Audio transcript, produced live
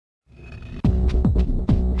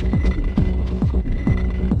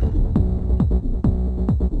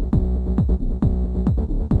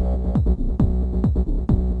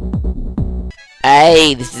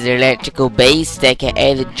Hey, this is Electrical Beast,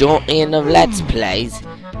 aka the Jordan of Let's Plays.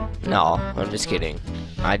 No, I'm just kidding.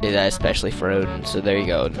 I did that especially for Odin, so there you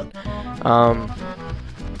go.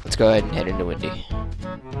 Let's go ahead and head into Windy.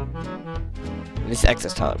 This is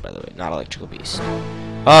xitstyler, by the way, not Electrical Beast.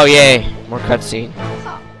 Oh, yay! More cutscene.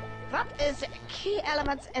 So, what is the key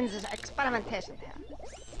elements in this experimentation here?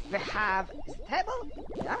 We have the table,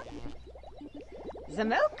 yeah? The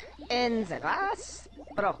milk in the glass,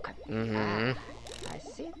 broken. I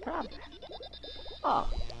see problem. Oh,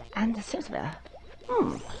 and it seems to be a,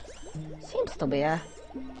 seems to be a,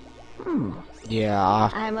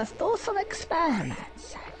 Yeah. I must do some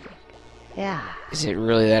experiments, I think. Yeah. Is it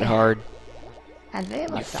really that hard? And we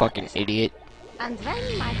will You fucking idiot. And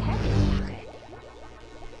when my head is ready,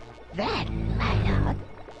 then, my lord,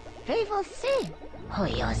 we will see who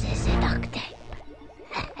uses the duct tape.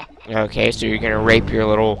 Okay, so you're gonna rape your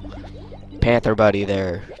little panther buddy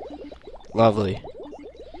there. Lovely.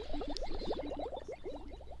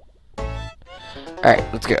 Alright,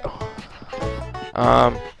 let's go.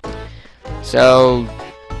 So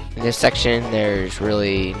in this section there's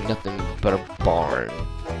really nothing but a barn.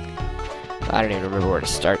 I don't even remember where to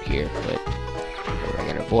start here, but we're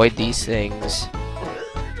gonna avoid these things.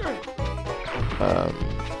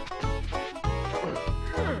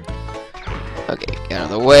 Okay, get out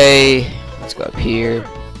of the way. Let's go up here.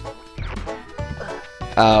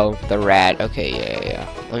 Oh, the rat. Okay, yeah.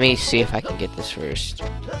 Let me see if I can get this first.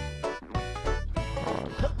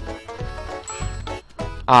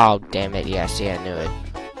 Oh, damn it. Yeah, see, I knew it.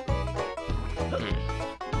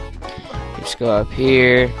 Just go up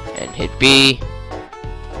here and hit B.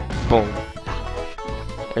 Boom.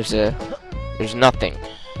 There's nothing.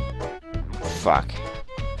 Fuck.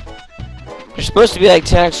 There's supposed to be like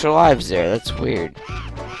 10 extra lives there. That's weird.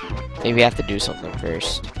 Maybe I have to do something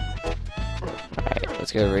first. Alright,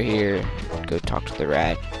 let's go over here. Go talk to the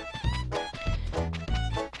rat.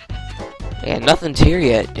 Yeah, nothing's here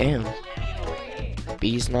yet. Damn.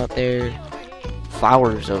 Bee's not there.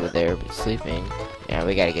 Flower's over there, but sleeping. Yeah,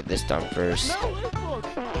 we gotta get this done first.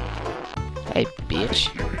 Hey, bitch.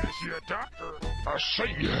 I say,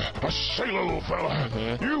 little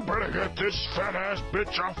fella, you better get this fat-ass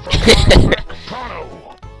bitch off the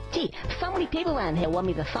pronto. Gee, so many people around here want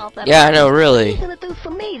me to solve that. Yeah, I know, really. What are you gonna do for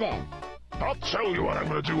me, then? I'll tell you what I'm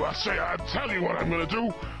gonna do. I'll tell you what I'm gonna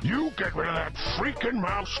do. You get rid of that freaking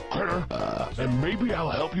mouse critter, and maybe I'll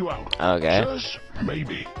help you out. Okay. Just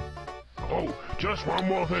maybe. Oh, just one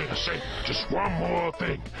more thing. I say, just one more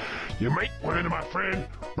thing. You might run into my friend,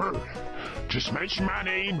 Bird. Just mention my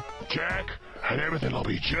name, Jack, and everything will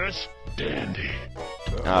be just dandy.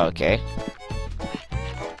 Oh, okay.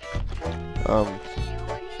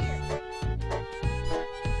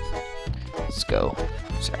 Let's go.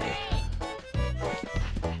 Sorry.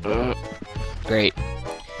 Great.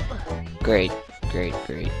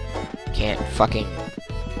 Can't fucking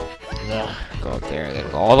go up there. I gotta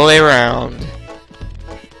go all the way around.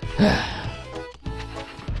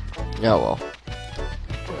 Oh well.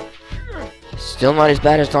 Still not as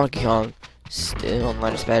bad as Donkey Kong. Still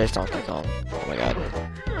not as bad as Donkey Kong. Oh my god.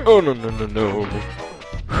 Oh no.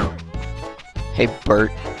 Hey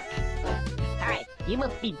Bert. Alright, you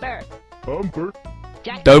must be Bert. I'm Bert.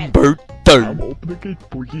 Jack. Bert. I'm opening the gate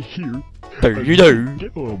for you here. There you go.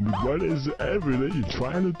 Get on me. What is everything you're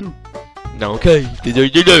trying to do? Okay.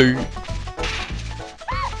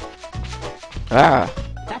 Ah.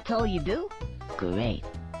 That's all you do? Great.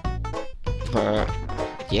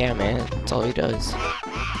 Yeah, man. That's all he does.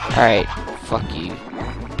 Alright. Fuck you.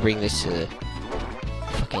 Bring this to the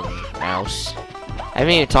fucking mouse. I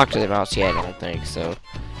haven't even talked to the mouse yet, I don't think, so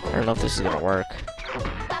I don't know if this is gonna work.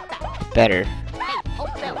 Better.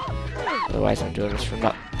 Otherwise, I'm doing this for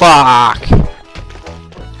not. Fuck!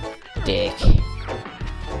 Dick.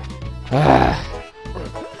 Ah.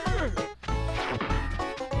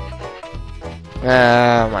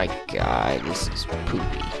 Oh my god, this is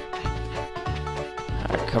poopy.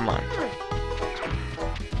 Alright, come on.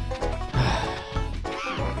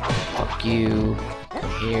 Fuck you. Come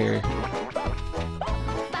here. I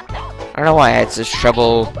don't know why I had such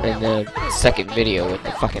trouble in the second video with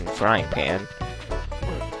the fucking frying pan.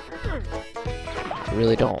 I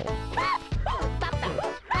really don't.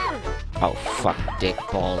 Oh, fuck, dick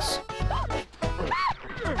balls.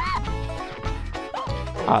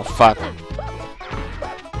 Oh, fuck.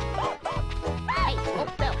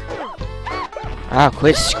 Ah,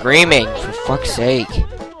 quit screaming, for fuck's sake.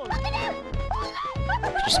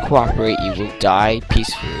 Just cooperate, you will die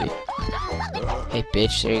peacefully. Hey,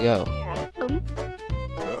 bitch, there you go.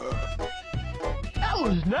 That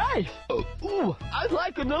was nice. Ooh, I'd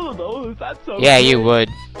like another though, if that's okay. Yeah, you would.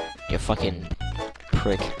 You fucking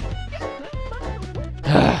prick.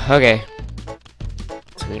 Okay.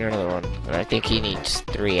 So we need another one. And I think he needs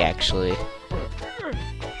 3 actually.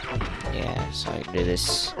 Yeah, so I can do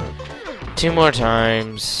this 2 more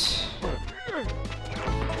times.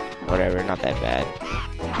 Whatever, not that bad.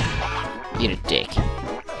 Eat a dick.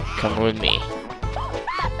 Come with me.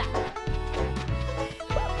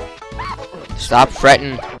 Stop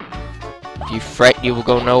fretting. If you fret, you will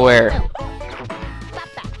go nowhere.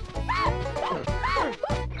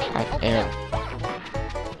 God damn.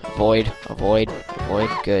 Avoid, avoid, avoid.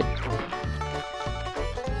 Good.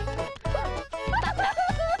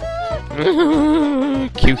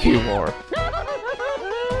 QQ more.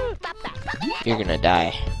 You're gonna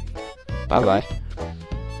die. Bye-bye.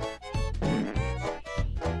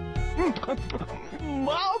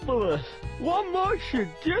 Marvelous! One more should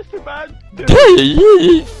just about do.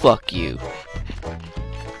 Fuck you.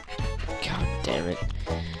 God damn it.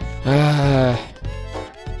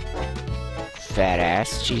 Fat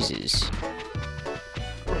ass. Jesus.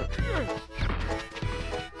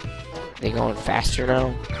 They going faster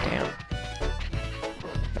now? Damn.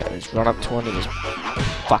 Let's run up to one of this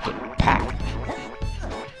fucking pack.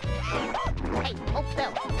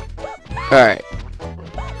 Alright.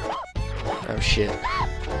 Oh shit.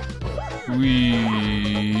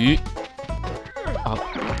 Wee. Oh,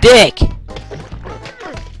 dick!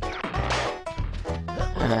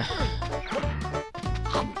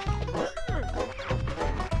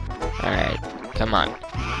 Alright, come on.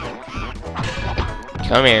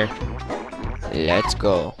 Come here. Let's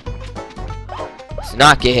go. Let's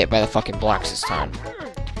not get hit by the fucking blocks this time.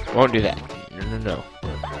 Won't do that. No, no, no.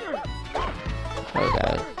 Oh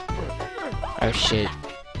god. Oh shit.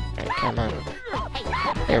 Alright, come on.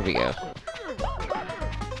 There we go.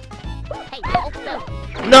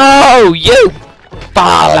 No, you!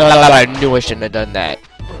 I knew I shouldn't have done that.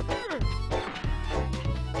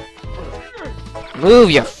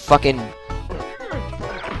 Move, you fucking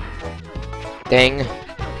thing.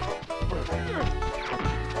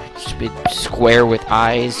 Stupid square with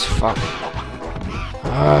eyes. Fuck.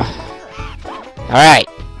 Alright.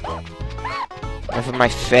 Enough of my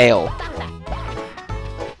fail.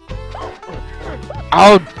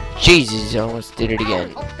 Oh, Jesus. I almost did it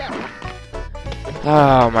again.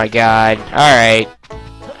 Oh my god. Alright.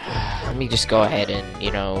 Let me just go ahead and,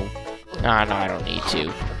 you know... Nah, no, I don't need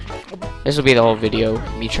to. This will be the whole video.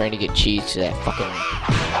 Me trying to get cheese to that fucking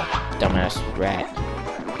dumbass rat.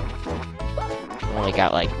 I only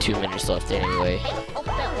got like 2 minutes left anyway.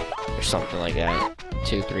 Or something like that.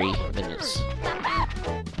 2, 3 minutes.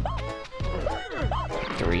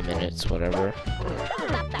 3 minutes, whatever.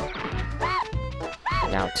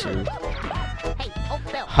 Now 2.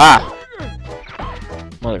 Ha!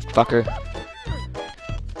 Motherfucker.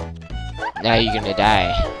 Now you're gonna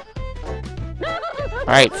die.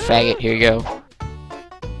 Alright, faggot, here you go.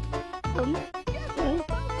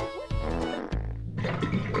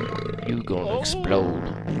 You gonna explode.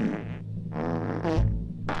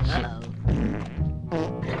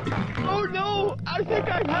 Oh no! I think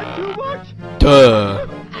I had too much! Duh!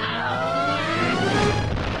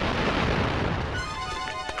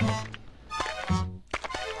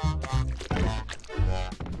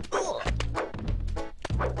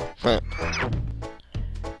 Huh.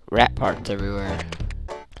 Rat parts everywhere.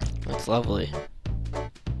 That's lovely.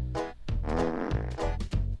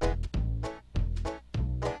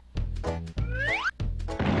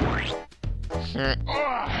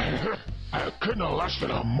 I couldn't have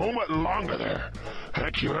lasted a moment longer there.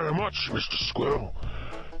 Thank you very much, Mr. Squirrel.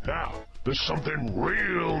 Now, there's something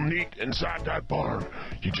real neat inside that barn.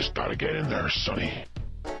 You just gotta get in there, Sonny.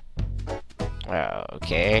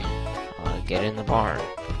 Okay. I'll get in the barn.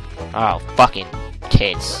 Oh, fucking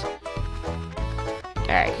tits.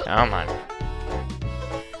 Alright, come on.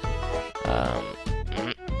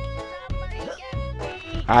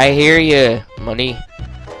 I hear you, money.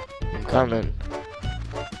 I'm coming.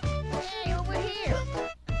 Hey, over here.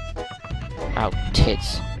 Oh,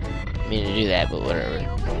 tits. I mean to do that, but whatever.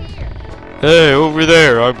 Hey, over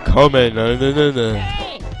there, I'm coming.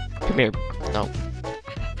 Come here. No.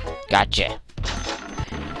 Gotcha.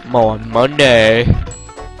 More Monday.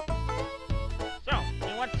 So,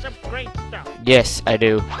 you want some great stuff? Yes, I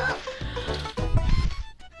do.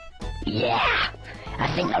 Yeah, I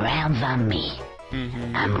think the round's on me.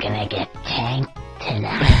 Mm-hmm. I'm gonna get tanked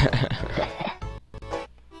tonight.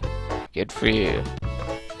 Good for you.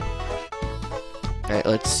 Alright,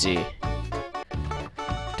 let's see.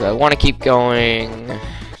 Do I want to keep going?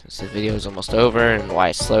 Since the video is almost over, and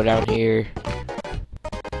why slow down here?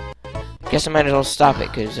 Guess I might as well stop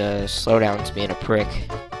it, because Slowdown's being a prick.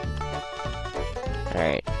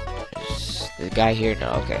 Alright. The guy here?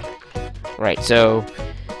 No, okay. Right, so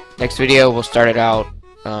next video we'll start it out.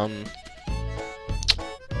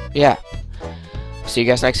 Yeah. See you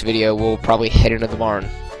guys next video. We'll probably head into the barn.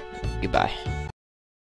 Goodbye.